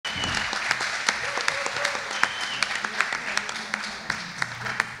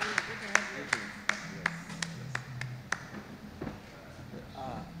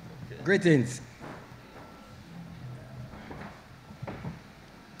Greetings.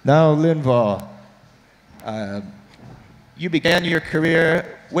 Now, Linval, you began your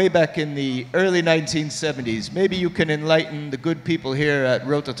career way back in the early 1970s. Maybe you can enlighten the good people here at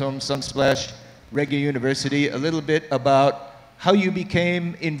Rototom Sunsplash Reggae University a little bit about how you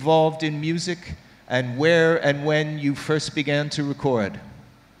became involved in music and where and when you first began to record.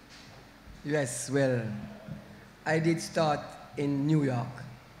 Yes, well, I did start in New York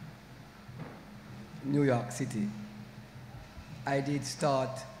City. I did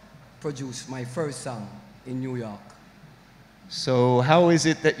produce my first song in New York. So how is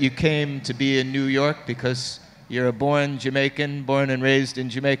it that you came to be in New York? Because you're a born Jamaican, born and raised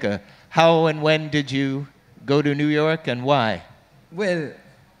in Jamaica. How and when did you go to New York and why? Well,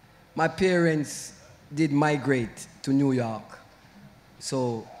 my parents did migrate to New York,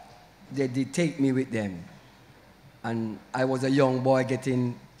 so they did take me with them. And I was a young boy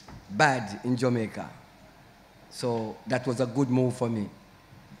getting bad in Jamaica. So that was a good move for me.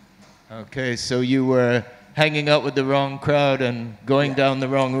 Okay, so you were hanging out with the wrong crowd and going down the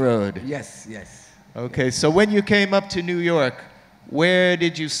wrong road. Yes, yes. Okay, so when you came up to New York, where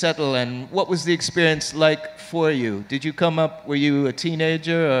did you settle and what was the experience like for you? Did you come up, were you a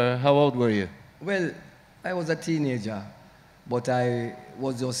teenager or how old were you? Well, I was a teenager, but I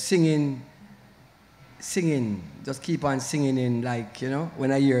was just singing, just keep on singing in, like, you know,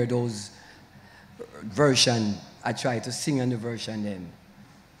 when I hear those version, I try to sing on the version then.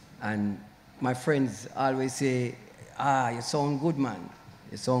 And my friends always say, you sound good, man.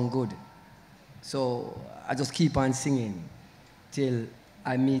 You sound good. So I just keep on singing till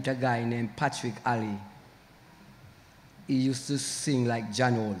I meet a guy named Patrick Alley. He used to sing like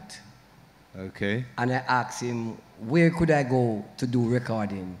John Holt. Okay. And I asked him, where could I go to do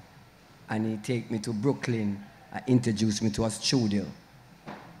recording? And he take me to Brooklyn and introduced me to a studio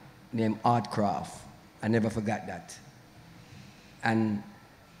named Artcraft. I never forgot that. And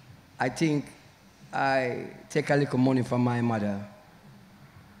I think I take a little money from my mother.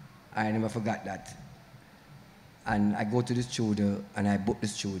 I never forgot that. And I go to the studio and I book the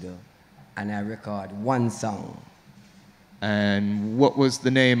studio and I record one song. And what was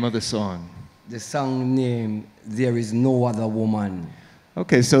the name of the song? The song name, There Is No Other Woman.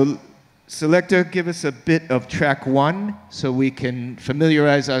 Okay, so Selector, give us a bit of track one so we can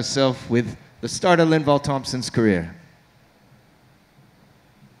familiarize ourselves with the start of Linval Thompson's career.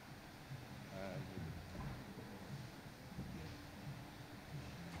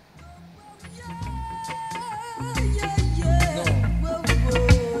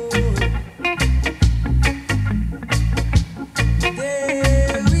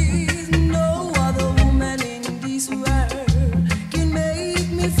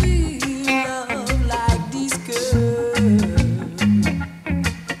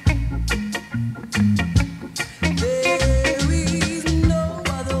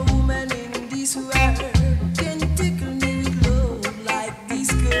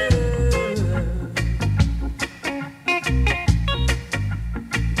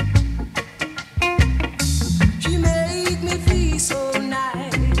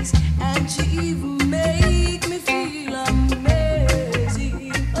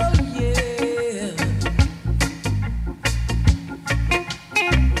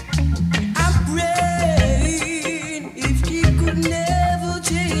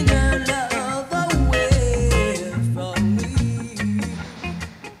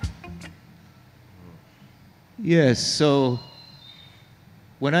 Yes, so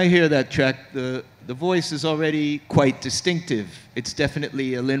when I hear that track, the voice is already quite distinctive. It's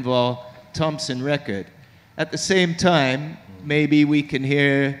definitely a Linval Thompson record. At the same time, maybe we can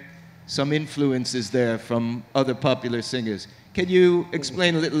hear some influences there from other popular singers. Can you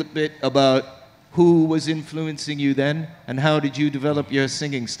explain a little bit about who was influencing you then, and how did you develop your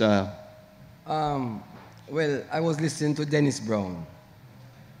singing style? Well, I was listening to Dennis Brown.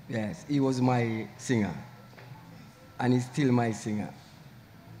 Yes, he was my singer. And he's still my singer.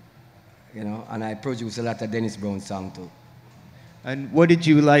 You know, and I produce a lot of Dennis Brown songs too. And what did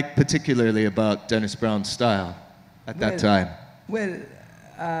you like particularly about Dennis Brown's style at that time? Well,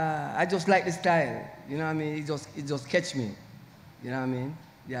 I just like the style. You know what I mean? It just catch me. You know what I mean?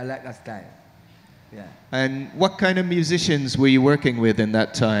 Yeah, I like that style. Yeah. And what kind of musicians were you working with in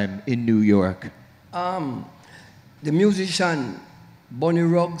that time in New York? The musician, Bonnie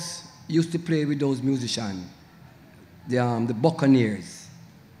Ruggs, used to play with those musicians. The Buccaneers.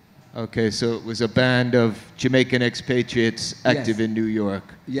 Okay, so it was a band of Jamaican expatriates active in New York.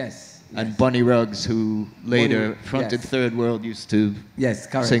 Yes. And Bonnie Ruggs, who later fronted Third World, used to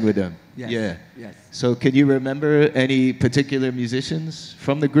sing with them. Yes. Yeah. Yes. So can you remember any particular musicians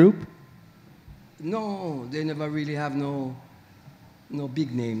from the group? No, they never really have no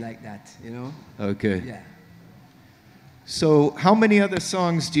big name like that, you know? Okay. Yeah. So how many other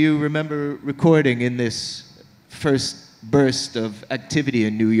songs do you remember recording in this first burst of activity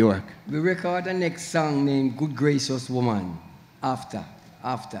in New York? We record the next song named Good Gracious Woman after.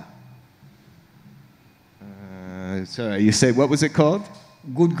 Sorry, you say, what was it called?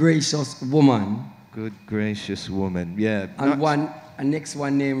 Good Gracious Woman. Good Gracious Woman, yeah. And next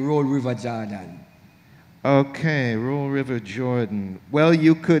one named Roll River Jordan. Okay, Roll River Jordan. Well,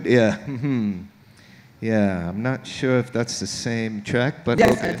 you could, yeah. Yeah, I'm not sure if that's the same track, but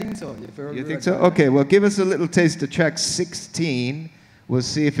yes, okay. I think so. You think so? Okay, well, give us a little taste of track 16. We'll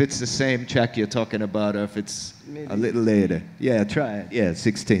see if it's the same track you're talking about or if it's Maybe. a little later. Yeah, try it. Yeah,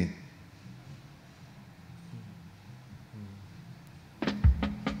 16.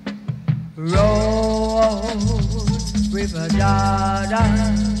 Roll River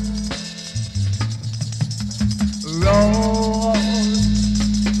Jordan. Roll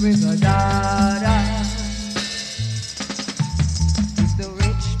River Jordan. If the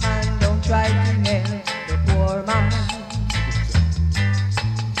rich man don't try to help the poor man,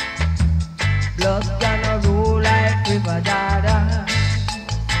 blood gonna roll like River Jordan.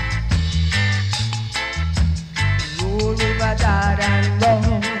 Roll River Jordan,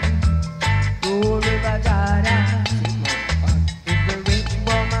 roll. Roll River Jordan. If the rich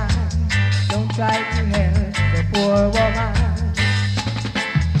woman don't try to help the poor woman,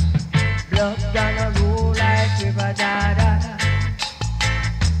 blood gonna roll like River Jordan.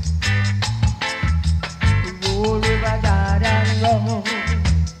 Roll River Jordan, roll.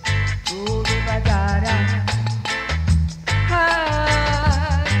 Roll River Jordan.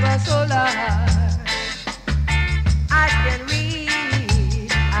 For so long I can read,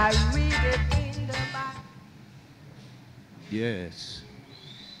 I read it in the Bible. Yes.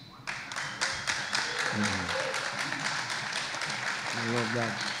 I love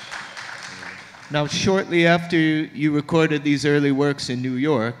that. Now, shortly after you recorded these early works in New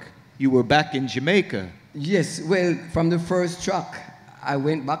York, you were back in Jamaica. Yes, well, from the first track, I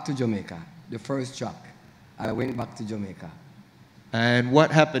went back to Jamaica. The first track, I went back to Jamaica. And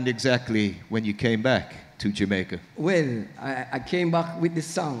what happened exactly when you came back to Jamaica? Well, I came back with the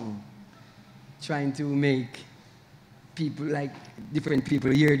song, trying to make people, like different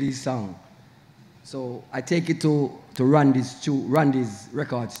people, hear this song. So I take it to Randy's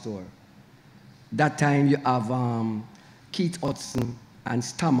record store. That time you have Keith Hudson and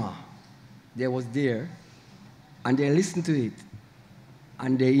Stammer. They was there, and they listened to it.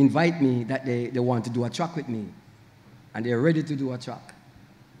 And they invite me that they want to do a track with me. And they're ready to do a track.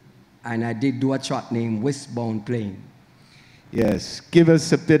 And I did do a track named Westbound Plain. Yes, give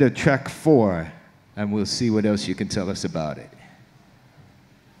us a bit of track 4, and we'll see what else you can tell us about it.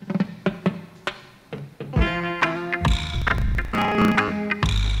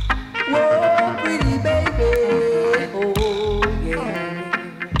 Whoa, pretty baby, oh yeah.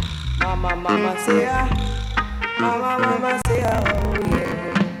 Mama say, mama say, oh yeah.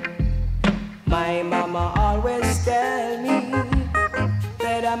 My mama always tell me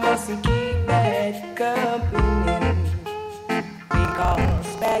that I must keep bad company,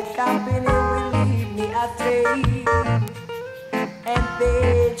 because bad company will lead me astray, and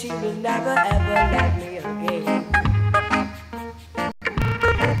then she will never ever let me again.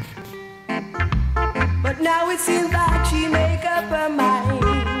 But now it seems like she make up her mind.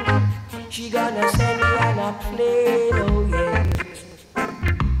 She gonna send me on a plane, oh yeah.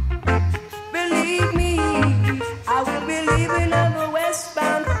 Believe me, I will be leaving on the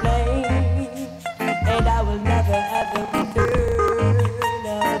westbound plane, and I will never ever return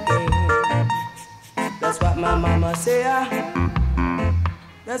again. That's what my mama say.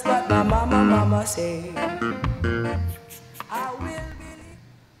 That's what my mama say. I will believe.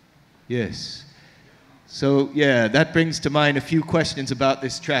 Yes. So, yeah, that brings to mind a few questions about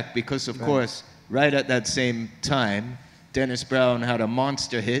this track because, of course, right at that same time, Dennis Brown had a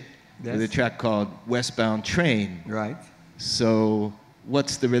monster hit with a track called Westbound Train. Right. So,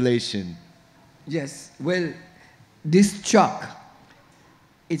 what's the relation? Yes. Well, this track,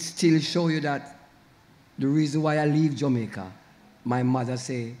 it still show you that the reason why I leave Jamaica, my mother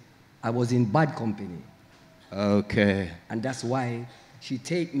say I was in bad company. Okay. And that's why she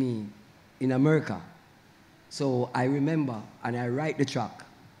take me in America. So I remember, and I write the track.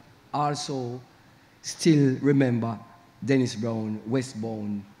 Also, still remember Dennis Brown,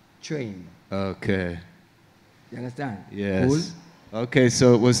 Westbound Train. Okay. You understand? Yes. Cool? Okay,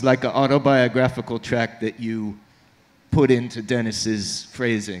 so it was like an autobiographical track that you put into Dennis's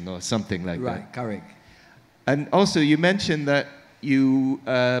phrasing or something like that. Right, correct. And also, you mentioned that you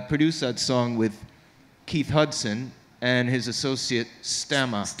produced that song with Keith Hudson and his associate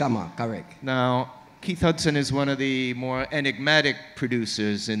Stammer. Stammer, correct. Now, Keith Hudson is one of the more enigmatic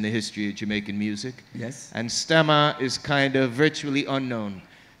producers in the history of Jamaican music. Yes. And Stammer is kind of virtually unknown.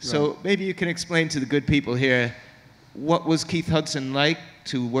 So maybe you can explain to the good people here, what was Keith Hudson like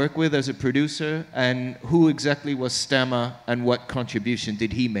to work with as a producer, and who exactly was Stammer, and what contribution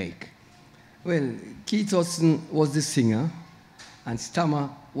did he make? Well, Keith Hudson was the singer, and Stammer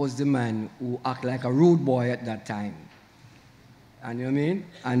was the man who acted like a rude boy at that time. And you know what I mean?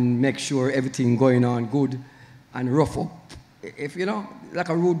 And make sure everything going on good and rough up. If you know, like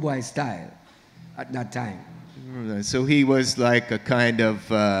a rude boy style at that time. So he was like a kind of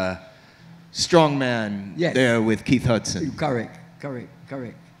strong man there with Keith Hudson. Correct.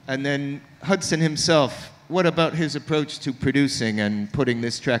 And then Hudson himself, what about his approach to producing and putting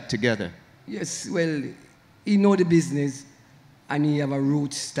this track together? Yes, well, he know the business and he have a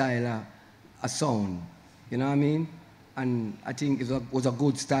root style, a sound. You know what I mean? And I think it was a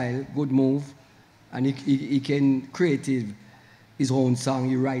good style, good move. And he can create his own song,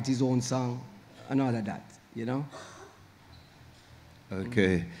 he write his own song and all of that, you know?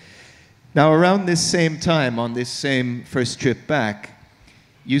 Okay. Now, around this same time, on this same first trip back,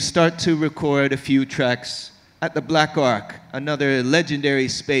 you start to record a few tracks at the Black Ark, another legendary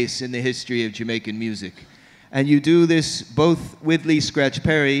space in the history of Jamaican music. And you do this both with Lee Scratch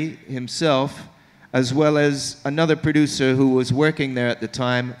Perry himself, as well as another producer who was working there at the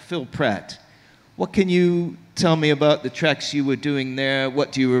time, Phil Pratt. What can you tell me about the tracks you were doing there?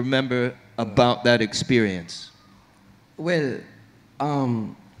 What do you remember about that experience? Well,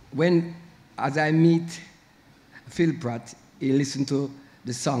 as I meet Phil Pratt, he listened to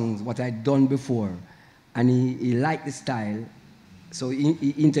the songs, what I'd done before, and he liked the style, so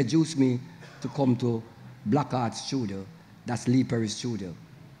he introduced me to come to Black Art Studio, that's Lee Perry's studio,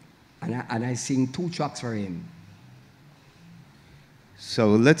 and I sing 2 tracks for him. So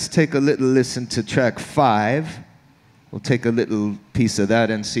let's take a little listen to track 5. We'll take a little piece of that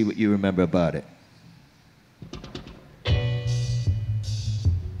and see what you remember about it.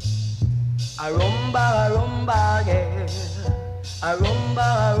 A rumba, yeah. A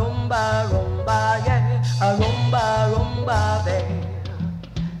rumba, yeah. A rumba, there.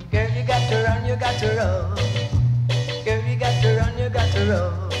 Girl, you got to run, you got to roll. Girl, you got to run, you got to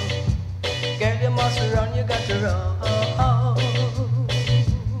roll. Girl, you must run, you got to roll.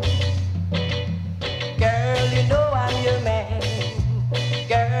 Girl, you know I'm your man.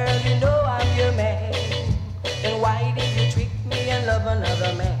 Girl, you know I'm your man. Then why did you trick me and love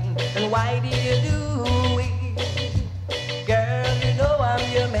another man? And why did you do it? Girl, you know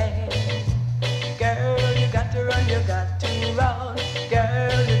I'm your man. Girl, you got to run, you got to run.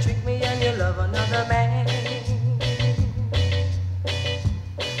 Girl, you trick me and you love another man.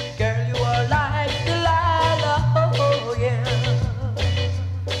 Girl, you are like Delilah, oh yeah.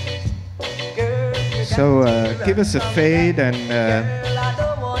 Girl, you So got to give us a fade and... Girl, I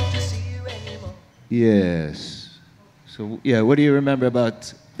don't want to see you anymore. Yes. So yeah, what do you remember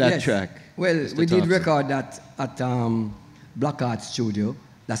about that track? Well, Mr. we did Thompson? record that at Black Art Studio,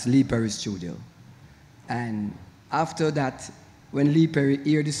 that's Lee Perry's studio. And after that, when Lee Perry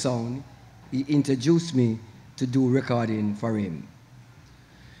heard the sound, he introduced me to do recording for him.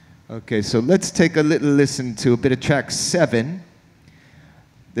 Okay, so let's take a little listen to a bit of track 7.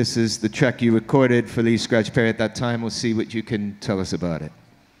 This is the track you recorded for Lee Scratch Perry at that time. We'll see what you can tell us about it.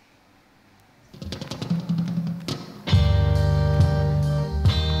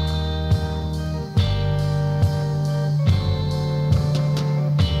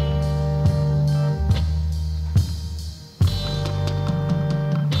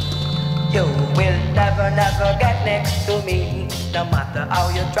 You will never get next to me, no matter how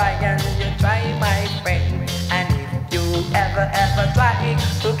you try and you try, my friend. And if you ever try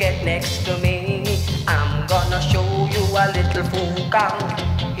to get next to me, I'm gonna show you a little fool kang.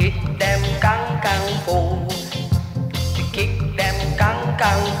 Hit them kang fool, kick them kang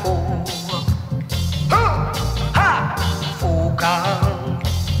fool. Ha! Fool kang.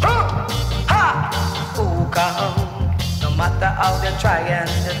 Ha! Fool kang. No matter how they try and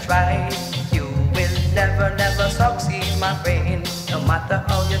they try, you will never succeed, my friend. No matter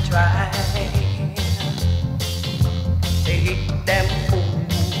how you try, they hit them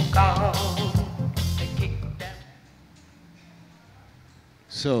fool gone, they kick them.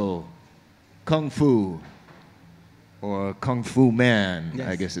 So, Kung Fu, or Kung Fu Man, Yes.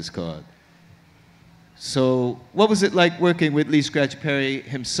 I guess it's called. So, what was it like working with Lee Scratch Perry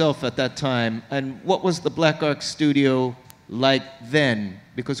himself at that time, and what was the Black Ark studio like then?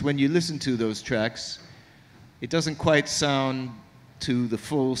 Because when you listen to those tracks, it doesn't quite sound to the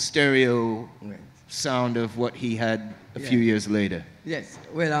full stereo sound of what he had a few years later. Yes.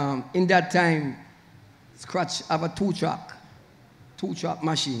 Well, in that time, Scratch have a two-track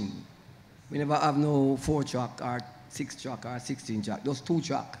machine. We never have no 4-track or 6-track or 16-track. Those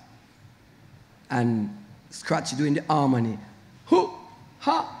 2-track. And Scratch doing the harmony. Hoo,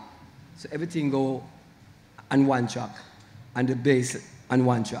 ha. So everything go on 1 track. And the bass on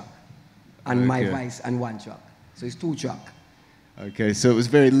 1 track. And my voice on 1 track. So it's 2-track. Okay, so it was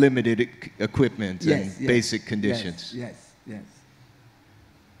very limited equipment and basic conditions. Yes, yes.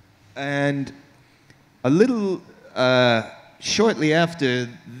 And a little shortly after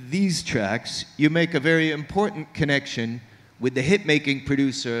these tracks, you make a very important connection with the hit-making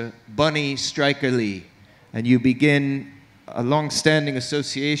producer Bunny Striker Lee, and you begin a long-standing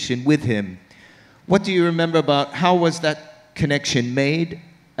association with him. What do you remember about how was that connection made,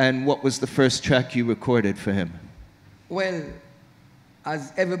 and what was the first track you recorded for him? Well,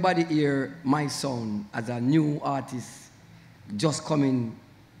 as everybody here, my son, as a new artist, just coming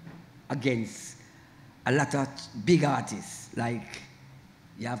against a lot of big artists, like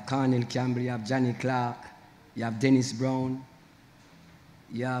you have Cornell Campbell, you have Johnny Clark, you have Dennis Brown,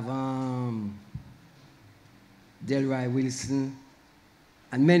 you have Delroy Wilson,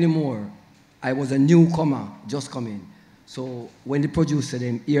 and many more. I was a newcomer, just coming. So when the producer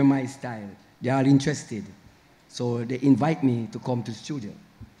them hear my style, they are interested. So they invite me to come to the studio.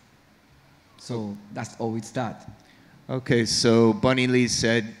 So that's how it started. Okay, so Bunny Lee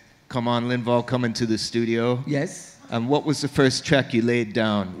said, come on, Linval, come into the studio. Yes. And what was the first track you laid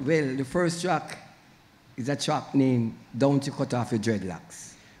down? Well, the first track is a track named Don't You Cut Off Your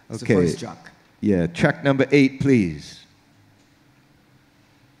Dreadlocks. It's Okay. the first track. Yeah, track number 8, please.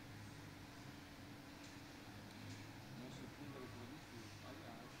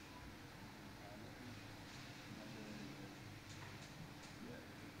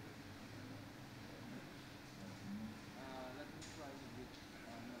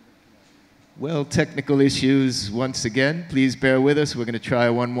 Well, technical issues once again. Please bear with us. We're going to try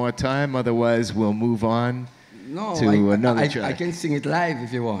one more time. Otherwise, we'll move on to another track. I can sing it live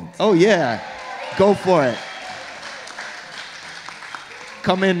if you want. Oh, yeah. Go for it.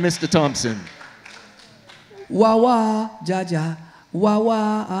 Come in, Mr. Thompson. Wah wah, ja ja, wah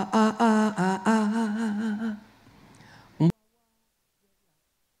wah, ah ah ah ah ah.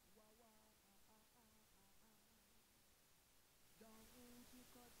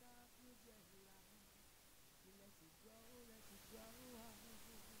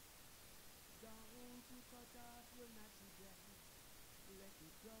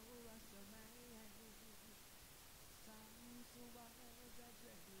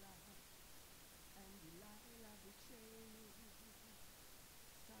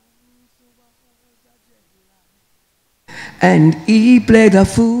 And he played a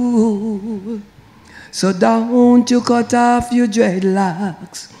fool. So don't you cut off your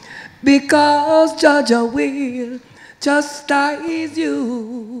dreadlocks, because Georgia will chastise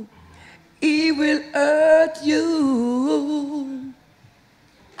you. He will hurt you.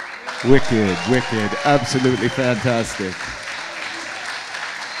 Wicked, wicked. Absolutely fantastic.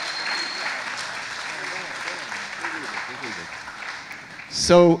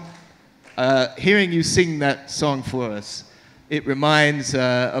 So, hearing you sing that song for us, it reminds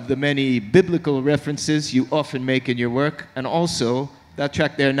of the many biblical references you often make in your work, and also that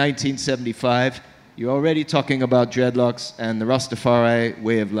track there, 1975, you're already talking about dreadlocks and the Rastafari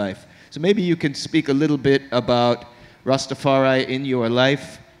way of life. So maybe you can speak a little bit about Rastafari in your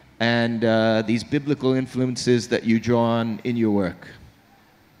life and these biblical influences that you draw on in your work.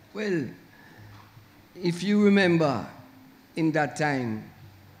 Well, if you remember, in that time,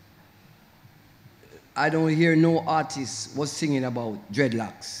 I don't hear no artist was singing about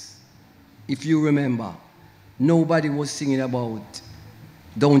dreadlocks. If you remember, nobody was singing about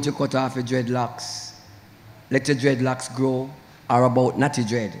don't you cut off your dreadlocks, let your dreadlocks grow, or about natty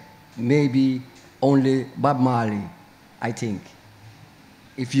dread. Maybe only Bob Marley, I think.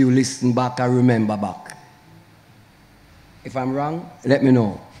 If you listen back or remember back. If I'm wrong, let me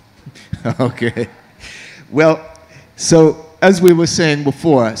know. Okay. Well, so as we were saying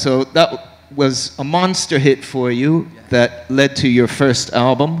before, so that was a monster hit for you that led to your first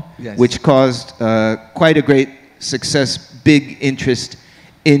album, which caused quite a great success, big interest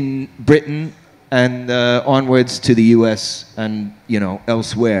in Britain and onwards to the US and, you know,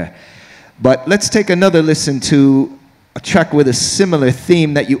 elsewhere. But let's take another listen to a track with a similar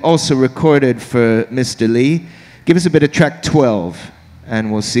theme that you also recorded for Mr. Lee. Give us a bit of track 12,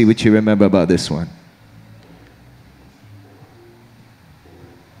 and we'll see what you remember about this one.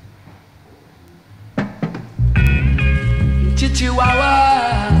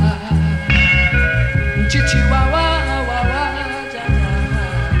 Chihuahua,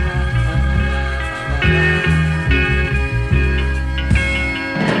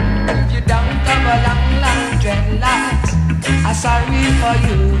 for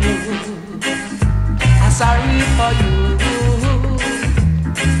you. I'm sorry for you.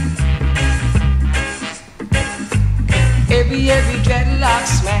 Every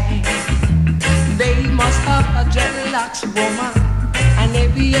dreadlocks man, they must have a dreadlocks woman. And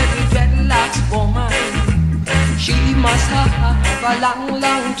every dreadlocks woman, she must have a long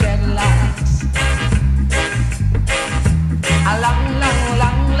dreadlocks. A long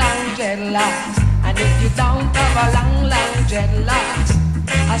dreadlocks. And if you don't have a long dreadlocks,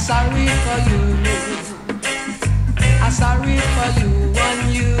 I'm sorry for you. I'm sorry for you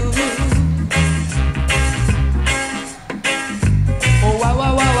and you. Oh wah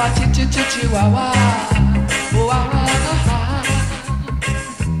wah wah wah, chi chi chi chi wah wah. Oh wah wah wah.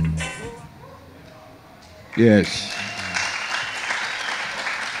 Yes.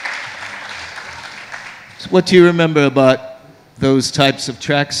 So what do you remember about those types of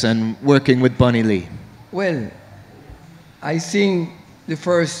tracks and working with Bunny Lee? Well, I sing the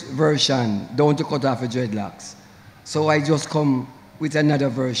first version, Don't You Cut Off Your Dreadlocks. So I just come with another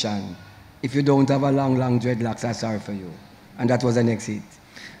version. If you don't have a long dreadlocks, I'm sorry for you. And that was the next hit.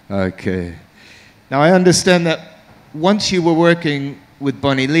 Okay. Now I understand that once you were working with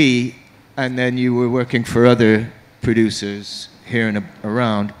Bunny Lee, and then you were working for other producers here and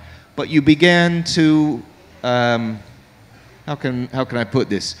around, but you began to, how can I put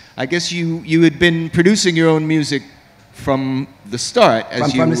this? I guess you had been producing your own music from the start,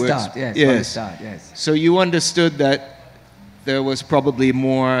 as from the start, yes. From the start, yes. So you understood that there was probably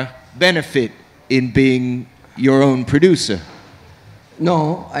more benefit in being your own producer.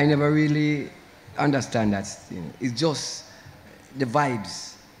 No, I never really understand that. It's just the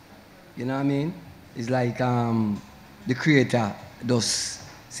vibes. You know what I mean? It's like the creator does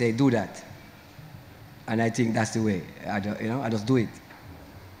say, do that. And I think that's the way. I just do it.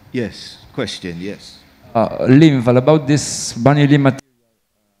 Yes. Question, yes. Linval, about this Bunny Lee material,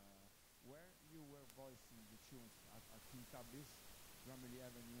 where you were voicing the tunes at Quintabis, Grammy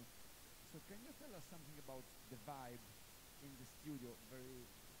Avenue. So can you tell us something about the vibe in the studio? Very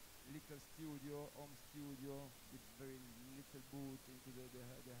little studio, home studio, with very little booth into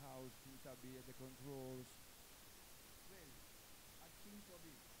the house, Quintabis at the controls. Well, at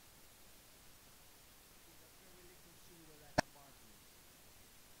Quintabis, it's a very little studio like a party.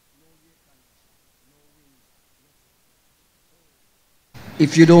 No air condition, no wind.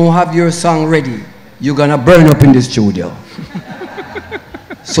 If you don't have your song ready, you're gonna burn up in the studio.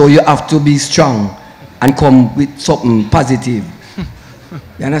 So you have to be strong and come with something positive.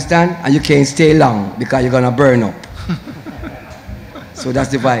 You understand? And you can't stay long because you're gonna burn up. So that's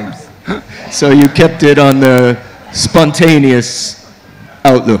the vibes. So you kept it on the spontaneous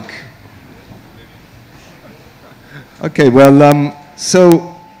outlook. Okay, well,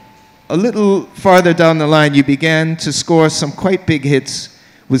 so a little farther down the line, you began to score some quite big hits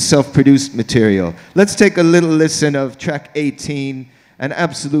with self-produced material. Let's take a little listen of track 18, an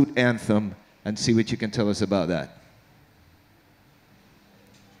absolute anthem, and see what you can tell us about that.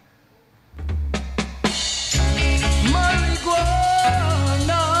 Marijuana,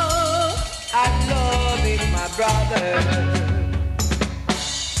 I love it, my brother.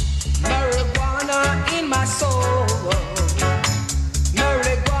 Marijuana in my soul.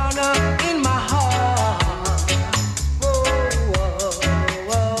 Marijuana in my heart. Whoa, whoa,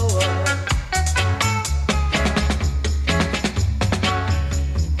 whoa, whoa.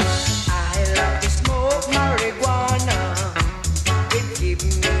 I love to smoke marijuana. It gives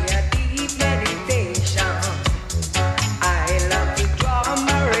me a deep meditation. I love to draw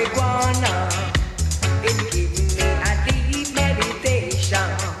marijuana. It gives me a deep meditation.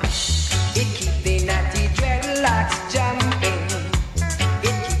 It keeps the natty dreadlocks jumping.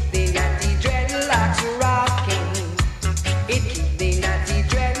 It keeps the natty dreadlocks rocking. It keeps the natty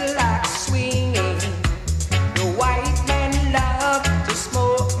dreadlocks swinging. The white men love to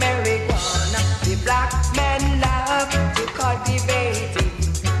smoke marijuana. The black men love to cultivate it.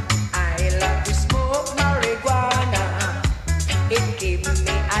 I love to smoke marijuana. It gives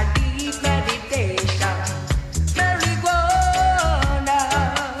me a deep meditation. Marijuana.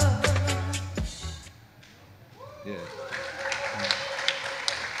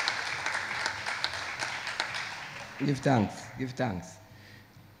 Give thanks, give thanks.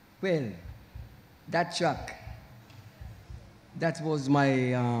 Well, that track, that was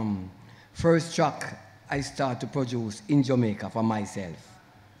my first track I started to produce in Jamaica for myself.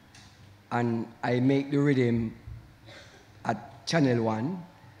 And I make the rhythm at Channel 1.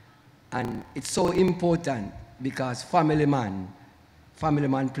 And it's so important because Family Man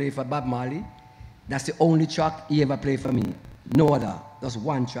played for Bob Marley. That's the only track he ever played for me. No other, just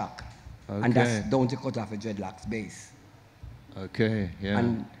one track. Okay. And that's Don't You Cut Off Your Dreadlocks bass. Okay, yeah.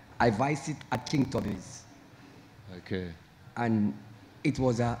 And I voiced it at King Tubby's. Okay. And it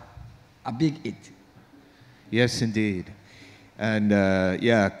was a big hit. Yes, indeed. And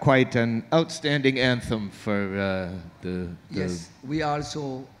yeah, quite an outstanding anthem for the... Yes, we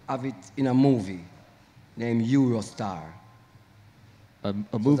also have it in a movie named Eurostar.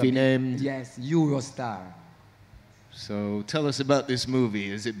 A movie named... Yes, Eurostar. So tell us about this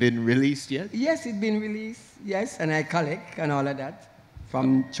movie. Has it been released yet? Yes, it's been released, yes, and I collect and all of that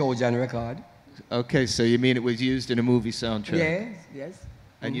from Trojan Record. Okay, so you mean it was used in a movie soundtrack? Yes, yes.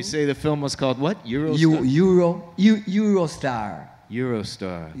 And you say the film was called what? Eurostar? Eurostar.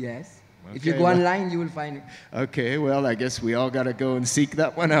 Eurostar. Yes. Okay, If you go online, you will find it. Okay, well, I guess we all got to go and seek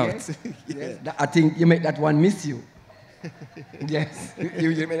that one out. Yes, yes. I think you make that one miss you. Yes,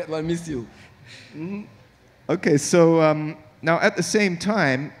 you make that one miss you. Mm-hmm. Okay, so now at the same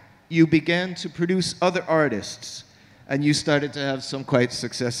time, you began to produce other artists, and you started to have some quite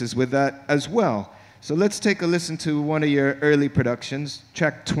successes with that as well. So let's take a listen to one of your early productions,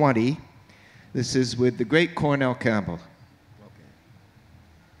 track 20. This is with the great Cornell Campbell.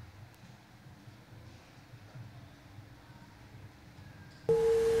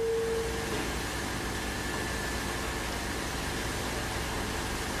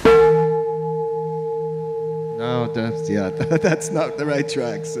 No, that's, yeah, that's not the right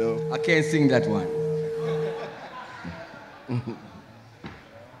track, so. I can't sing that one.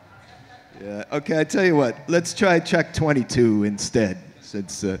 Yeah, okay, I tell you what, let's try track 22 instead.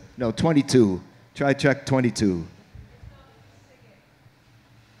 Since, no, 22. Try track 22.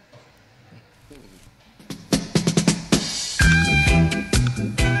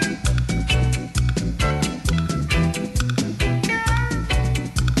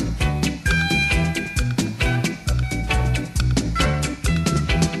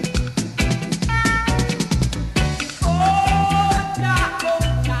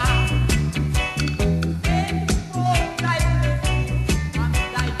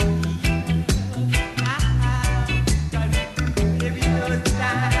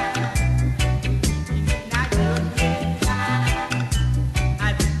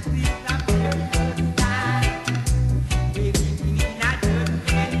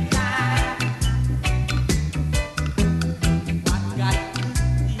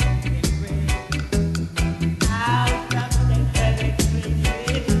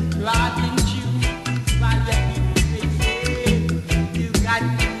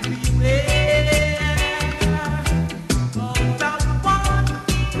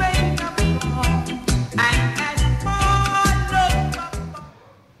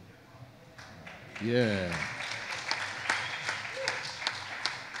 Yeah.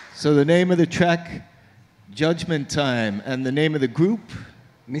 So the name of the track, Judgment Time, and the name of the group?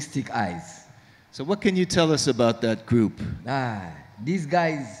 Mystic Eyes. So what can you tell us about that group? These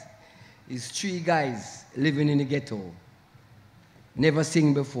guys is 3 guys living in the ghetto. Never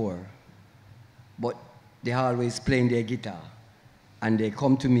sing before, but they always playing their guitar. And they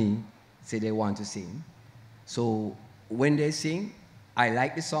come to me, say they want to sing. So when they sing, I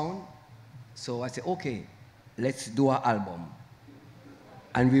like the sound. So I say, okay, let's do an album.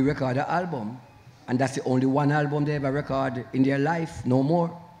 And we record an album. And that's the only one album they ever record in their life, no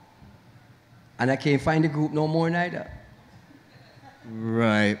more. And I can't find the group no more neither.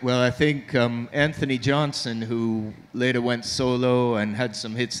 Right. Well, I think Anthony Johnson, who later went solo and had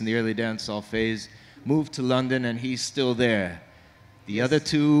some hits in the early dancehall phase, moved to London, and he's still there. The other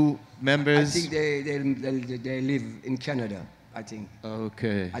 2 members? I think they live in Canada, I think.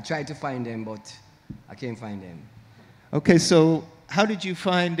 Okay. I tried to find them, but I can't find them. Okay, so how did you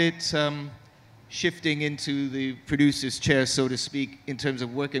find it shifting into the producer's chair, so to speak, in terms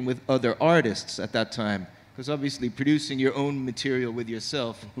of working with other artists at that time? Because obviously producing your own material with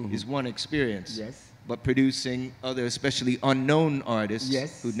yourself is one experience. Yes. But producing other, especially unknown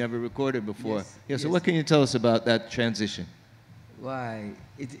artists who'd never recorded before. Yes. Yeah, so what can you tell us about that transition? Why?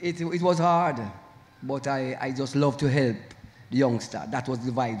 It was hard, but I just love to help the youngster. That was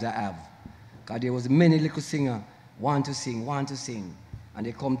the vibes I have. Because there was many little singers want to sing. And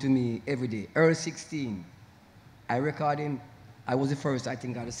they come to me every day. Early 16, I record him. I was the first, I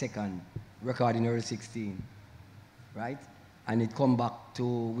think, or the second recording early 16, right? And it come back to,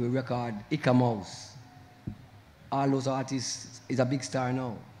 we record Ika Mouse. All those artists is a big star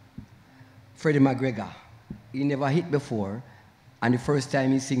now. Freddie McGregor, he never hit before. And the first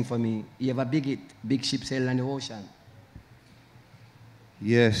time he sing for me, he have a big hit, Big Ship Sail on the Ocean.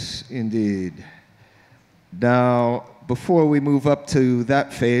 Yes, indeed. Now, before we move up to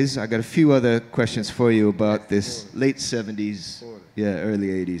that phase, I got a few other questions for you about this late 70s,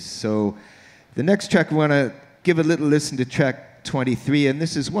 early 80s. So the next track we want to give a little listen to track 23, and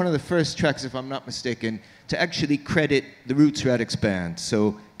this is one of the first tracks, if I'm not mistaken, to actually credit the Roots Radics Band.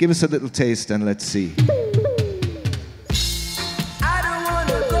 So give us a little taste and let's see.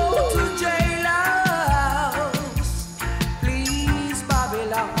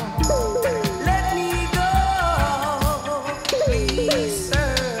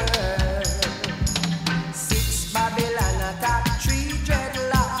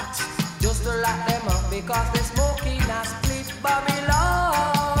 Because they're smoking a split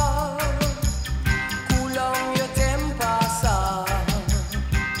Babylon. Cool down your temper, son.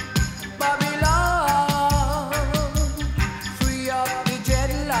 Babylon. Free up the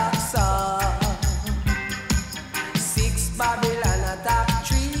dreadlocks, son. 6 Babylon attack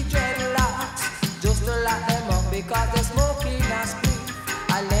 3 dreadlocks. Just to lock them up because they're smoking a split.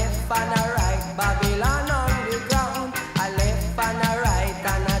 A left and a right, Babylon on the ground. A left and a right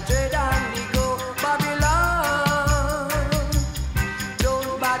and a dread on the go.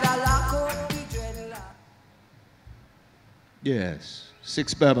 Yes,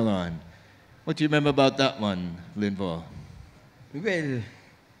 6 Babylon. What do you remember about that one, Linval? Well,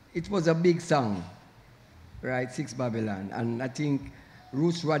 it was a big song, right, 6 Babylon. And I think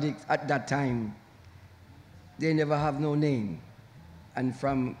Roots Radics at that time, they never have no name. And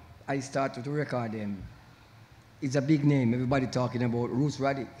from I started to record them, it's a big name. Everybody talking about Roots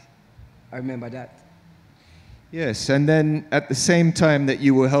Radics. I remember that. Yes, and then at the same time that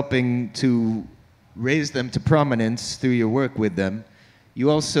you were helping to raise them to prominence through your work with them,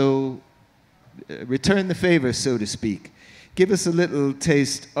 you also returned the favor, so to speak. Give us a little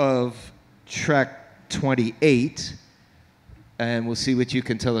taste of track 28, and we'll see what you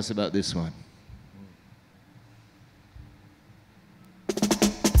can tell us about this one.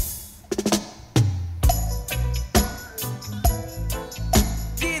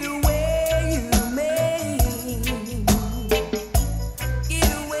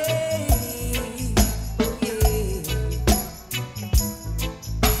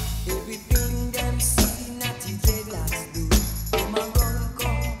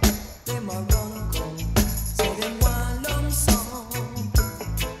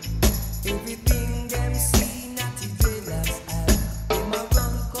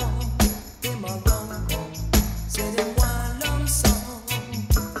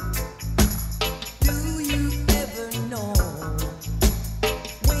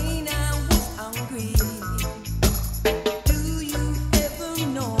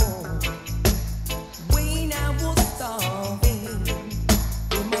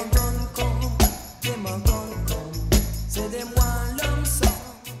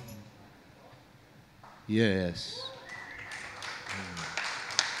 Yes.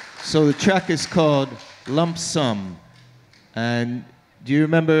 So the track is called Lump Sum. And do you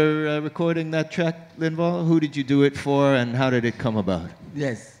remember recording that track, Linval? Who did you do it for and how did it come about?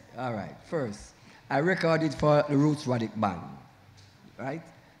 Yes, all right. First, I recorded for the Roots Radic Band, right?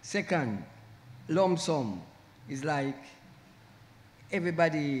 Second, Lump Sum is like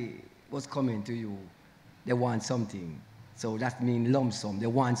everybody was coming to you. They want something. So that means lump sum. They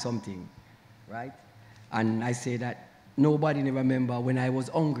want something, right? And I say that nobody never remember when I was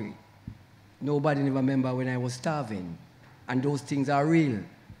hungry. Nobody never remember when I was starving. And those things are real.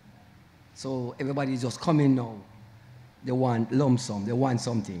 So everybody is just coming now. They want lump sum. They want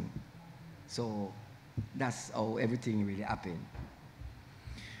something. So that's how everything really happened.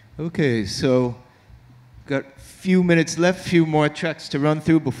 Okay, so got a few minutes left, few more tracks to run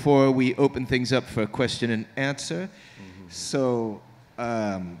through before we open things up for question and answer. So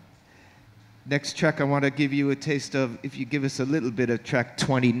next track I want to give you a taste of, if you give us a little bit of track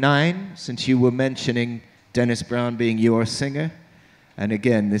 29, since you were mentioning Dennis Brown being your singer. And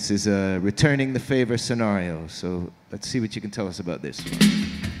again, this is a returning the favor scenario. So let's see what you can tell us about this one.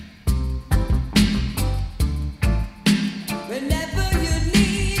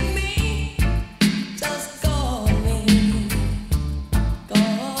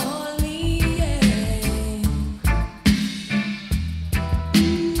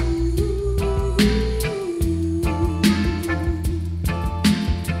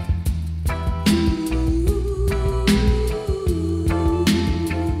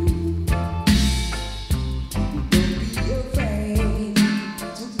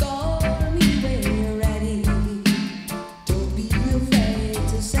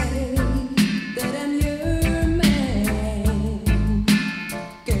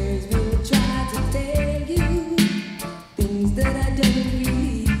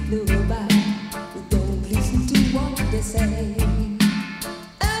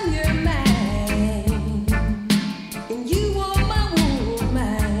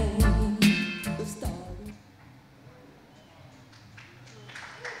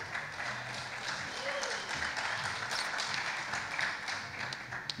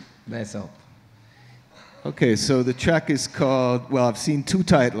 Bless up. Okay, so the track is called, well, I've seen two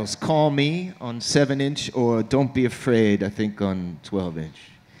titles, Call Me on 7-inch or Don't Be Afraid, I think on 12-inch.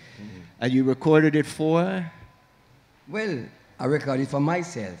 And you recorded it for? Well, I recorded it for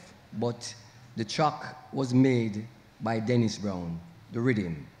myself, but the track was made by Dennis Brown, the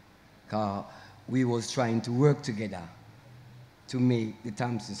rhythm. 'Cause we was trying to work together to make the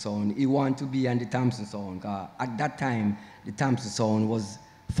Thompson sound. He wanted to be on the Thompson sound. 'Cause at that time, the Thompson sound was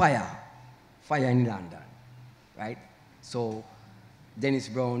fire in London, right? So Dennis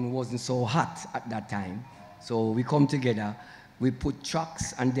Brown wasn't so hot at that time. So we come together, we put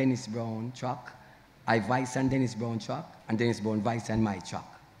tracks on Dennis Brown track, I voice on Dennis Brown track, and Dennis Brown voice on my track.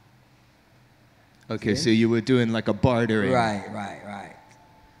 Okay, so you were doing like a bartering. Right.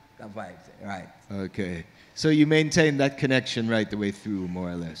 The vibe, right. Okay. So you maintained that connection right the way through, more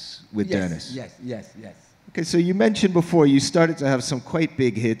or less, with Dennis? Yes. Okay, so you mentioned before you started to have some quite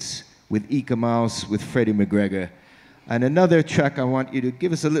big hits with Ika Mouse, with Freddie McGregor. And another track I want you to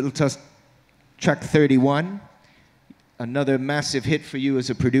give us a little track 31, another massive hit for you as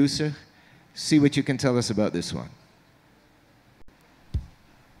a producer. See what you can tell us about this one.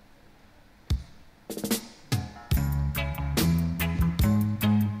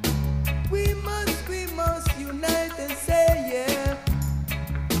 We must unite and say yeah.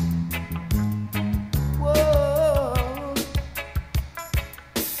 Whoa.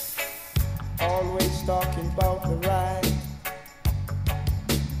 Always talking about the right,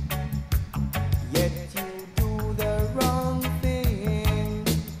 yet you do the wrong thing.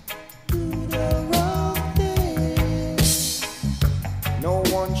 No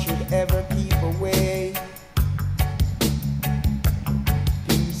one should ever keep away.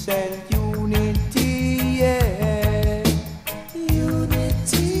 Peace and unity, yeah.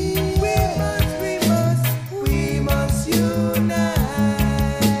 Unity. We must unite.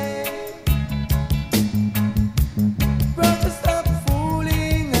 Brother, stop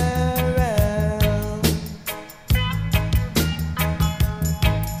fooling around.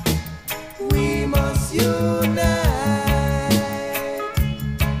 We must unite.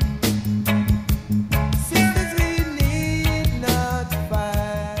 Sisters, we need not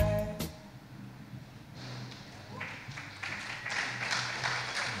fight.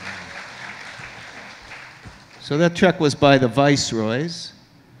 So that track was by the Viceroys,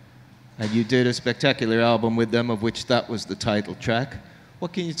 and you did a spectacular album with them, of which that was the title track.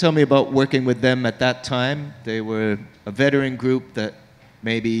 What can you tell me about working with them at that time? They were a veteran group that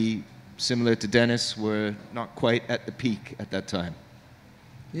maybe, similar to Dennis, were not quite at the peak at that time.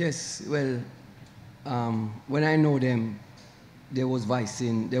 Yes, well, when I know them, they was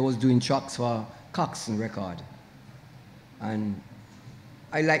doing tracks for Coxsone record. And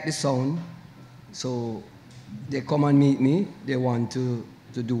I like the sound, so they come and meet me. They want to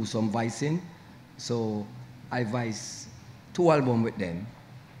do some voicing. So I voice 2 albums with them,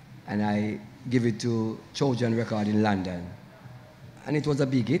 and I give it to Trojan Record in London. And it was a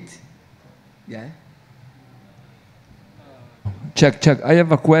big hit, yeah. Check. I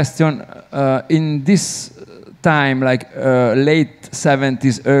have a question. In this time, like late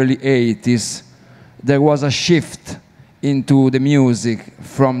 70s, early 80s, there was a shift into the music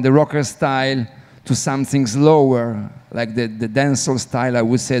from the rocker style to something slower, like the dancehall style, I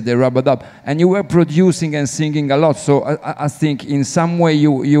would say, the rub-a-dub. And you were producing and singing a lot, so I think in some way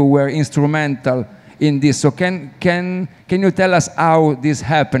you were instrumental in this. So can you tell us how this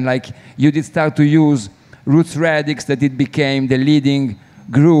happened? Like you did start to use Roots Radix, that it became the leading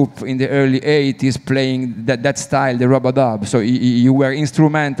group in the early 80s playing that style, the rub-a-dub. So you were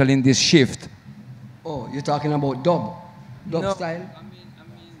instrumental in this shift. Oh, you're talking about dub No. style?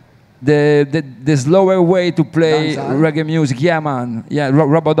 The slower way to play Dancehall? reggae music, yeah, man. Yeah,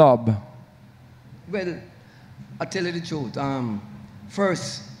 rub-a-dub. Well, I'll tell you the truth.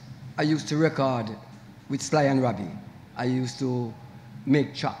 First, I used to record with Sly and Robbie. I used to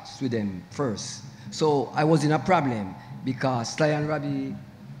make tracks with them first. So I was in a problem because Sly and Robbie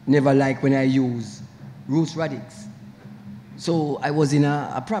never liked when I use Roots Radix. So I was in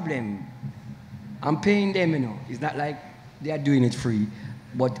a problem. I'm paying them, you know. It's not like they are doing it free,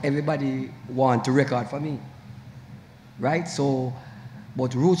 but everybody want to record for me, right? So,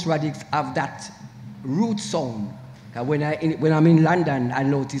 but Roots Radix have that root sound. When I'm in London, I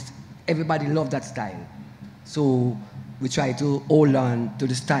noticed everybody love that style. So we try to hold on to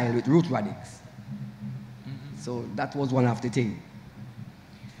the style with Roots Radix. So that was one of the things.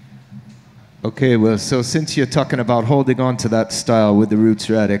 Okay, well, so since you're talking about holding on to that style with the Roots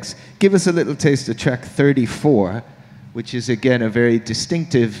Radix, give us a little taste of track 34, which is again a very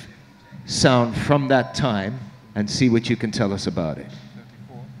distinctive sound from that time, and see what you can tell us about it.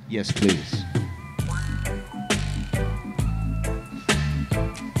 34? Yes, please.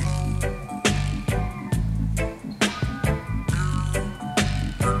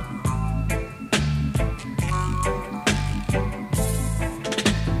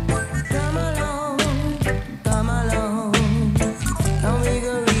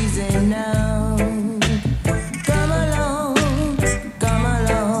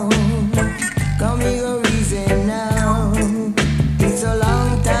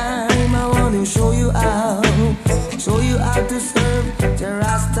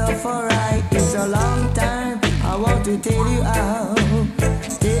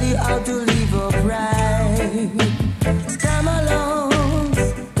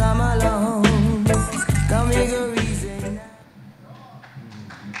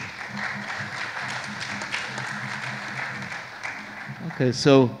 Okay,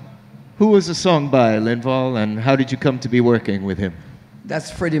 so who was the song by, Linval, and how did you come to be working with him? That's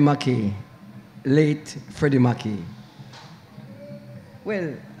Freddie Mackey, late Freddie Mackey.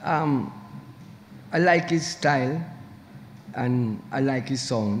 Well, I like his style and I like his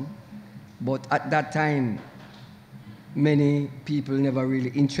sound, but at that time, many people never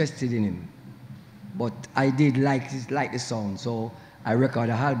really interested in him. But I did like the sound, so I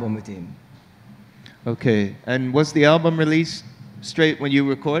recorded an album with him. Okay, and was the album released straight when you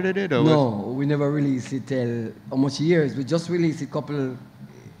recorded it? Or no, we never released it till how much years? We just released it couple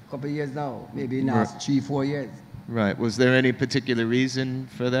years now, maybe now 3-4 years. Right. Was there any particular reason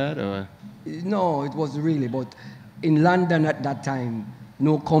for that, or? No, it wasn't really. But in London at that time,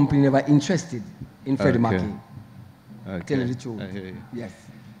 no company ever interested in Freddie Mackey. Okay. Tell you the truth. I hear you. Yes.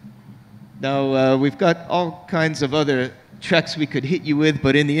 Now, we've got all kinds of other tracks we could hit you with,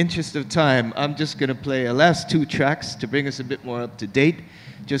 but in the interest of time, I'm just going to play a last 2 tracks to bring us a bit more up to date,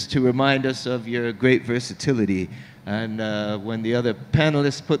 just to remind us of your great versatility. And when the other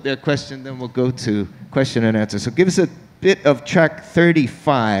panelists put their question, then we'll go to question and answer. So give us a bit of track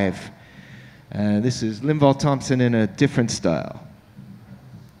 35. This is Linval Thompson in a different style.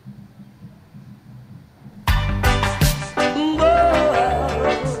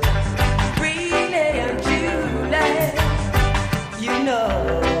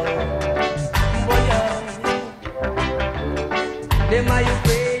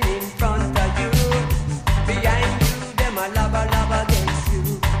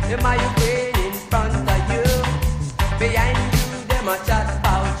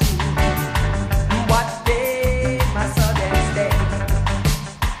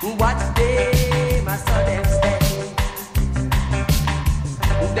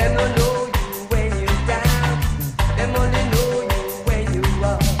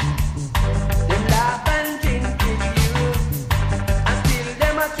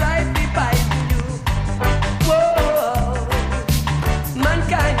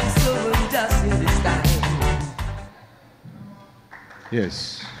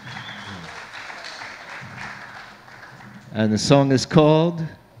 Yes. And the song is called,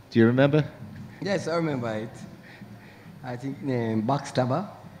 do you remember? Yes, I remember it. I think named Backstabber.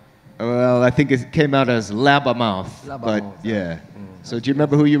 Well, I think it came out as Labbermouth. But yeah. So do you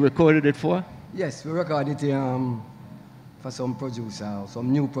remember who you recorded it for? Yes, we recorded it for some producer,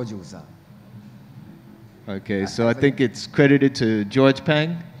 some new producer. Okay, so I think it's credited to George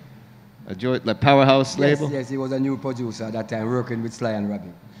Pang? Like Powerhouse label? Yes, he was a new producer at that time, working with Sly and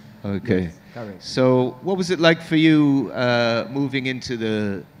Robbie. Okay. Yes, correct. So what was it like for you moving into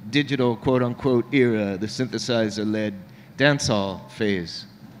the digital, quote-unquote, era, the synthesizer-led dancehall phase?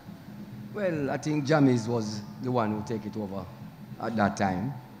 Well, I think Jammies was the one who took it over at that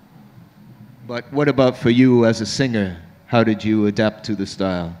time. But what about for you as a singer? How did you adapt to the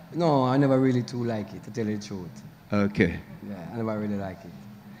style? No, I never really too like it, to tell you the truth. Okay. Yeah, I never really like it.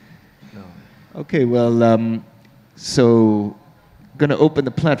 No. Okay, well, so I'm going to open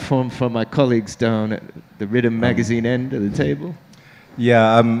the platform for my colleagues down at the Riddim Magazine end of the table.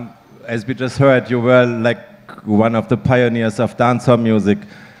 Yeah, as we just heard, you were like one of the pioneers of dancehall music.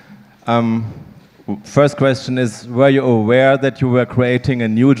 First question is, were you aware that you were creating a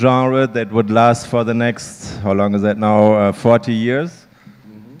new genre that would last for the next, how long is that now, 40 years?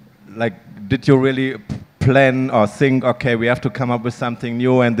 Mm-hmm. Like, did you really plan or think, okay, we have to come up with something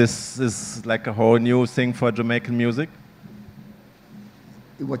new and this is like a whole new thing for Jamaican music?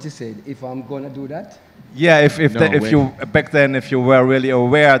 What you said, if I'm going to do that? Yeah, if you back then, if you were really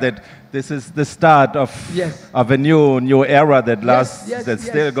aware that this is the start of a new era that lasts, that's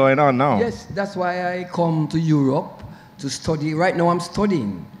still going on now. Yes, that's why I come to Europe to study. Right now I'm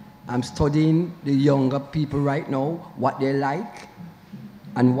studying. I'm studying the younger people right now, what they like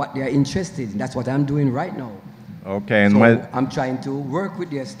and what they are interested in. That's what I'm doing right now. Okay, and So I'm trying to work with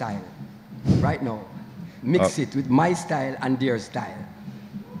their style right now. Mix it with my style and their style.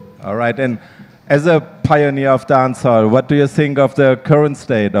 all right, and as a pioneer of dancehall, what do you think of the current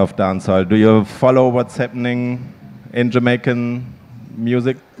state of dancehall? Do you follow what's happening in Jamaican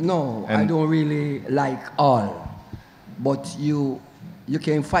music? No, I And- don't really like all. But you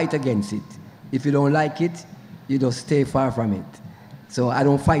can fight against it. If you don't like it, you just stay far from it. So I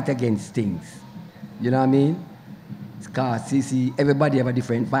don't fight against things. You know what I mean? Because you see, everybody have a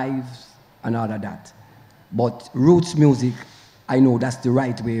different vibes and all of that. But roots music, I know that's the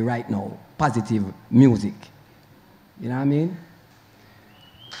right way right now. Positive music. You know what I mean?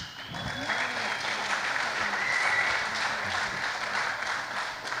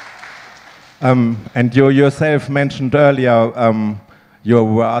 And you yourself mentioned earlier, you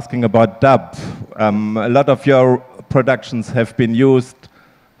were asking about dub. A lot of your productions have been used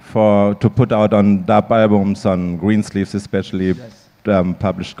to put out on dub albums, on Greensleeves especially, Yes.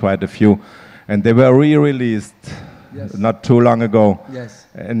 published quite a few. And they were re-released Yes. not too long ago. Yes.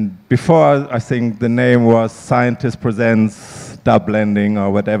 And before, I think the name was Scientist Presents Dub Blending or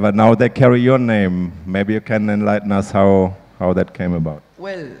whatever. Now they carry your name. Maybe you can enlighten us how that came about.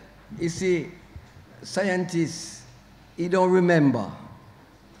 Well, you see, scientists, he don't remember.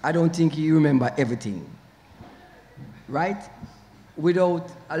 I don't think he remember everything. Right? Without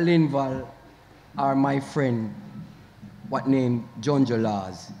a Linval or my friend, what name, John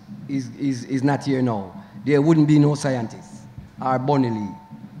Laws, is not here now. There wouldn't be no scientists or Bonnie Lee.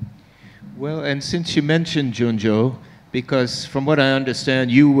 Well, and since you mentioned Junjo, because from what I understand,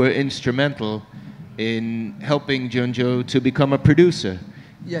 you were instrumental in helping Junjo to become a producer.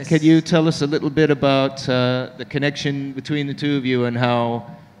 Yes. Can you tell us a little bit about the connection between the two of you and how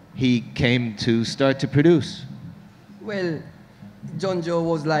he came to start to produce? Well, John Joe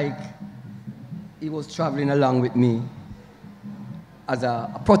was like, he was traveling along with me as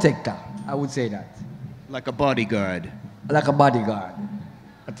a protector, I would say that. Like a bodyguard. Like a bodyguard,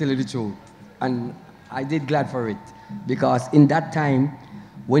 I tell you the truth. And I did glad for it, because in that time,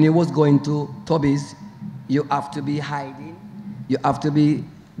 when he was going to Toby's, you have to be hiding, you have to be,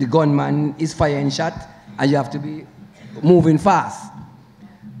 the gunman is firing shot, and you have to be moving fast.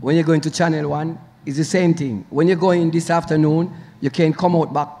 When you're going to Channel 1, it's the same thing. When you're going this afternoon, you can't come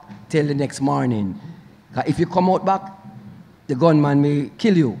out back till the next morning. 'Cause if you come out back, the gunman may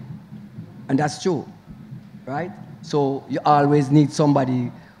kill you. And that's true, right? So you always need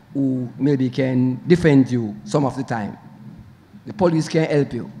somebody who maybe can defend you some of the time. The police can't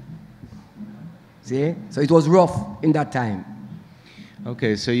help you. See? So it was rough in that time.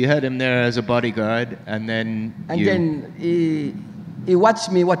 Okay, so you had him there as a bodyguard, and then Then he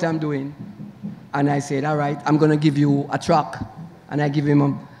watched me what I'm doing, and I said, all right, I'm going to give you a track. And I give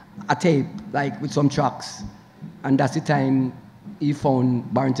him a tape, like with some tracks. And that's the time he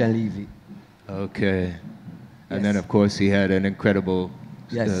found Barrington Levy. Okay. And Yes. then, of course, he had an incredible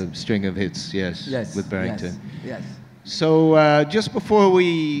Yes. string of hits, yes, Yes. with Barrington. Yes. So just before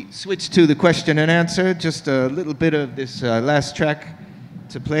we switch to the question and answer, just a little bit of this last track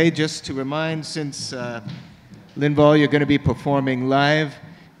to play, just to remind, since Linval, you're going to be performing live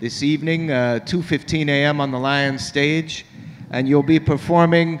this evening, 2:15 a.m. on the Lion stage, and you'll be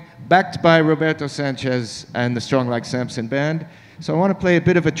performing backed by Roberto Sanchez and the Strong Like Samson Band. So I want to play a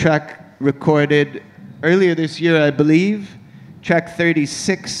bit of a track recorded earlier this year, I believe, track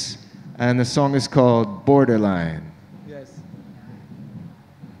 36, and the song is called Borderline. Yes.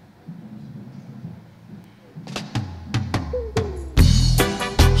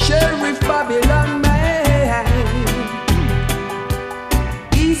 Sheriff Babylon man,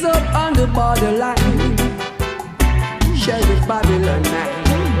 he's up on the borderline. Sheriff Babylon man.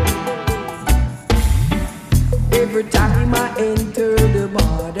 Every time I enter the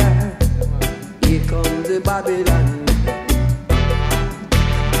border, here comes the Babylon.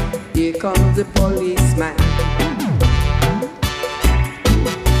 Here comes the policeman,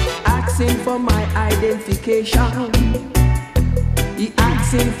 asking for my identification. He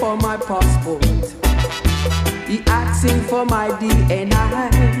asking for my passport. He asking for my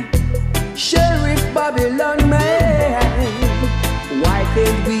DNA. Sheriff Babylon man, why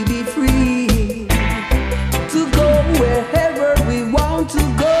can't we be free to go wherever we want to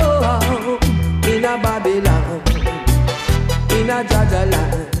go? In a Babylon, in a Jaja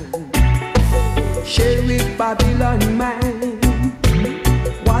land. Sheriff Babylon man,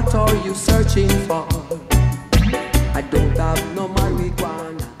 what are you searching for? I don't have no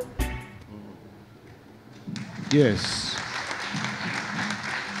marijuana. Yes.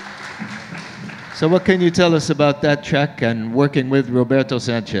 So what can you tell us about that track and working with Roberto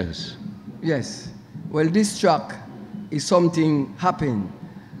Sanchez? Yes, Well, this track is something happened.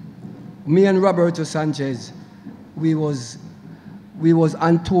 Me and Roberto Sanchez, we was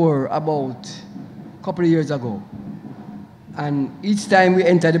on tour about a couple of years ago. And each time we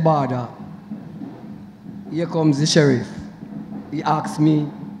enter the border, here comes the sheriff. He asks me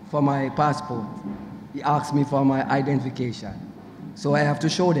for my passport. He asks me for my identification. So I have to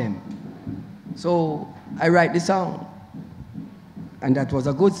show them. So I write the song. And that was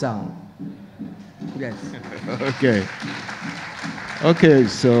a good song. Yes. Okay. Okay,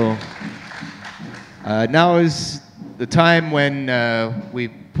 so now is the time when we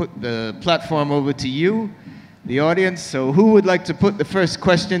put the platform over to you, the audience. So who would like to put the first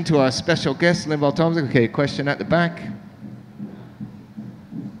question to our special guest, Linval Thompson? Okay, question at the back.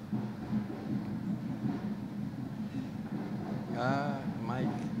 Mike.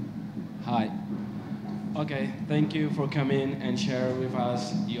 Hi. Okay, thank you for coming and share with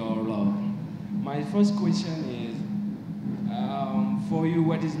us your love. My first question is, for you,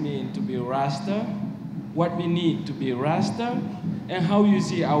 what does it mean to be Rasta? What we need to be Rasta? And how you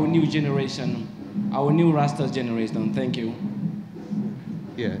see our new generation, our new Rasta generation? Thank you.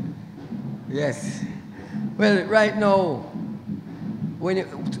 Yeah. Yes. Well, right now,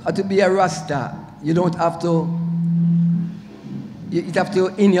 to be a Rasta, you don't have to, you have to,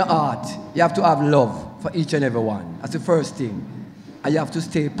 in your heart, you have to have love for each and every one. That's the first thing. And you have to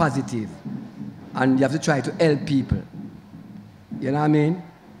stay positive. And you have to try to help people. You know what I mean?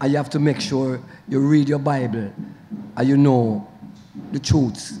 And you have to make sure you read your Bible and you know the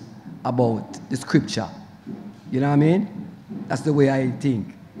truths about the scripture. You know what I mean? That's the way I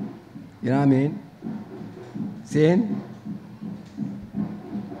think. You know what I mean? Saying?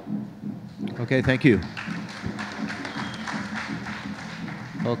 Okay, thank you.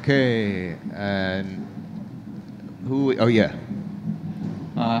 Okay, and who, oh yeah.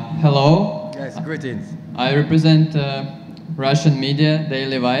 Hello. Yes, greetings. I represent Russian media,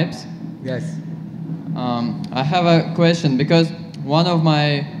 Daily Vibes. Yes. I have a question because one of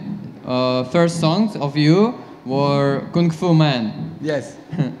my first songs of you were Kung Fu Man. Yes.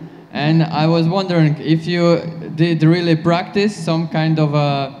 And I was wondering if you did really practice some kind of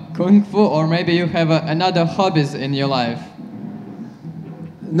Kung Fu, or maybe you have another hobbies in your life.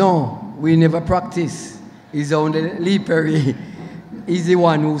 No, we never practice. It's only Lee Perry. He's the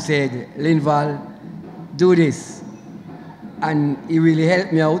one who said, Linval, do this. And he really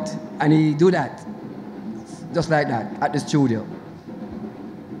helped me out, and he do that. Just like that, at the studio.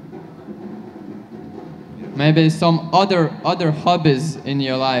 Maybe some other hobbies in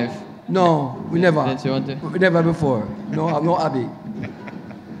your life. No, we never. That you want to? We never before. No, I'm no hobby.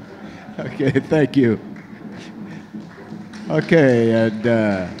 Okay, thank you. Okay, and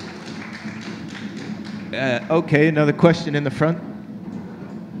okay, another question in the front.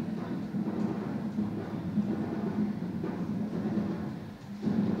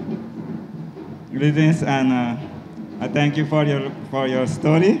 Greetings, and I thank you for your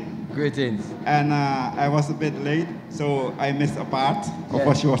story. Greetings. And I was a bit late, so I missed a part of Yes.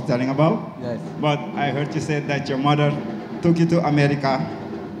 what you was telling about. Yes. But I heard you said that your mother took you to America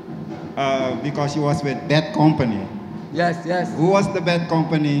because you was with bad company. Yes, yes. Who was the bad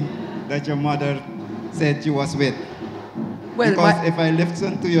company that your mother said you was with? Well, Because if I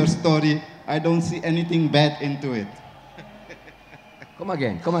listen to your story, I don't see anything bad into it. Come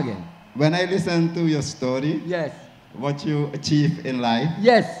again, come again. When I listen to your story, Yes. what you achieve in life,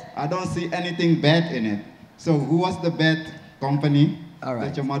 Yes. I don't see anything bad in it. So who was the bad company All right.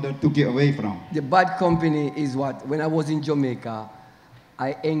 that your mother took you away from? The bad company is what? When I was in Jamaica,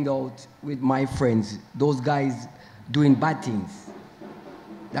 I hanged out with my friends. Those guys doing bad things.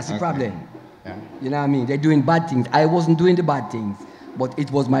 That's the Okay. problem. Yeah. You know what I mean? They're doing bad things. I wasn't doing the bad things, but it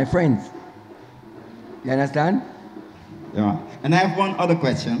was my friends. You understand? Yeah. And I have one other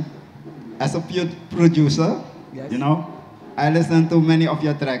question. As a producer, Yes. you know, I listened to many of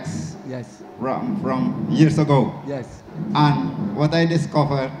your tracks Yes. from years ago. Yes. And what I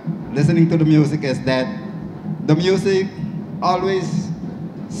discovered listening to the music is that the music always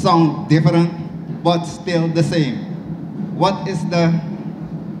sound different, but still the same. What is the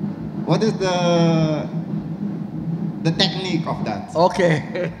technique of that?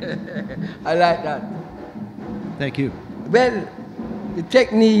 Okay. I like that. Thank you. Well, the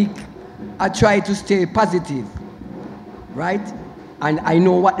technique, I try to stay positive, right? And I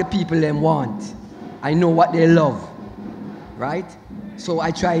know what the people them want. I know what they love, right? So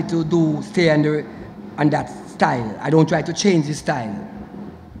I try to stay on that style. I don't try to change the style.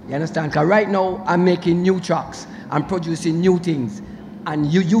 You understand? Because right now, I'm making new tracks. I'm producing new things. And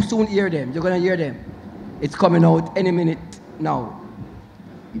you soon hear them. You're going to hear them. It's coming out any minute now.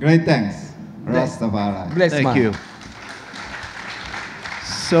 Great, thanks. Rastafari. Bless, Thank man. you.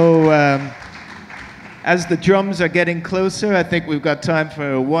 So, as the drums are getting closer, I think we've got time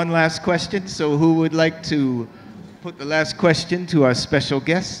for one last question. So who would like to put the last question to our special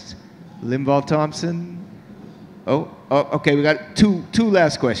guest, Linval Thompson? Oh, okay, we got two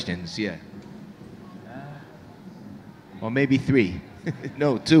last questions, yeah. Or maybe three.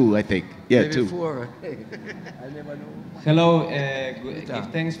 No, two, I think. Yeah, Maybe two. 4. I never know. Hello,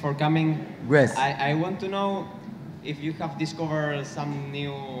 thanks for coming. Yes. I want to know if you have discovered some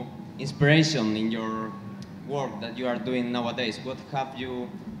new inspiration in your work that you are doing nowadays. What have you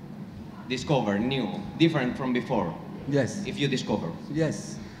discovered new, different from before? Yes. If you discover.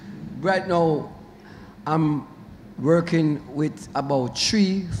 Yes. Right now, I'm working with about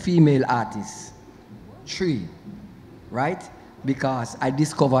 3 female artists. 3, right? Because I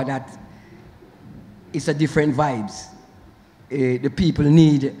discovered that it's a different vibes. The people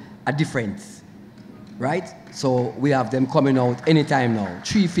need a difference, right? So we have them coming out anytime now.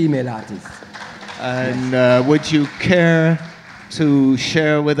 3 female artists. And would you care to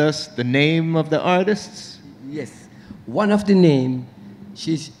share with us the name of the artists? Yes. One of the name,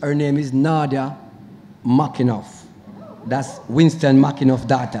 her name is Nadia Makinoff. That's Winston Makinoff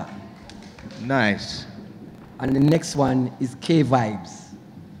daughter. Nice. And the next one is K Vibes.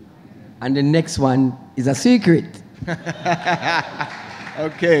 And the next one is a secret.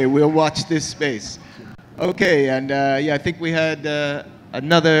 Okay, we'll watch this space. Okay, and yeah, I think we had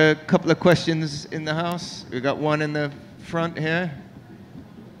another couple of questions in the house. We got one in the front here.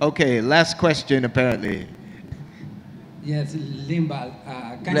 Okay, last question apparently. Yes, Linval,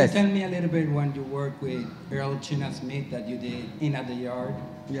 can Bless. you tell me a little bit when you work with Earl China Smith that you did in at the yard?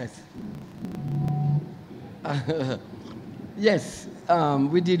 Yes. Yes,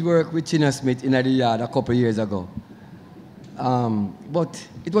 we did work with China Smith in the yard a couple years ago. But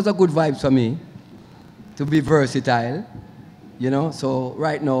it was a good vibe for me to be versatile, you know. So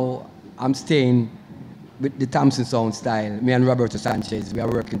right now, I'm staying with the Thompson sound style. Me and Roberto Sanchez, we are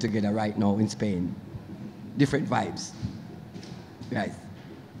working together right now in Spain. Different vibes. Right.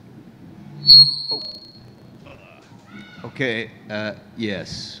 Okay,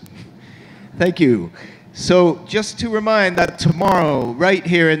 yes. Thank you. So just to remind that tomorrow, right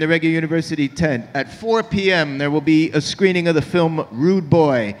here in the Reggae University tent, at 4 p.m., there will be a screening of the film Rude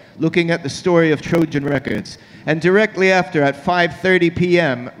Boy, looking at the story of Trojan Records. And directly after, at 5:30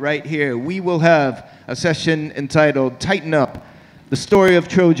 p.m., right here, we will have a session entitled Tighten Up, the story of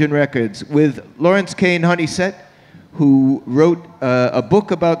Trojan Records, with Lawrence Kane Honeysett, who wrote a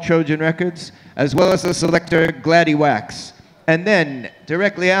book about Trojan Records, as well as the selector Gladdy Wax. And then,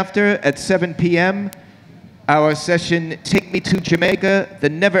 directly after, at 7 p.m., our session, Take Me to Jamaica, the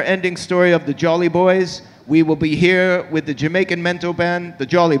never-ending story of the Jolly Boys. We will be here with the Jamaican mento band, the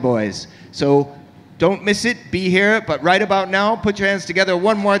Jolly Boys. So don't miss it, be here, but right about now, put your hands together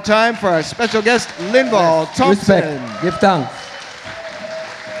one more time for our special guest, Linval Thompson. Respect, give thanks.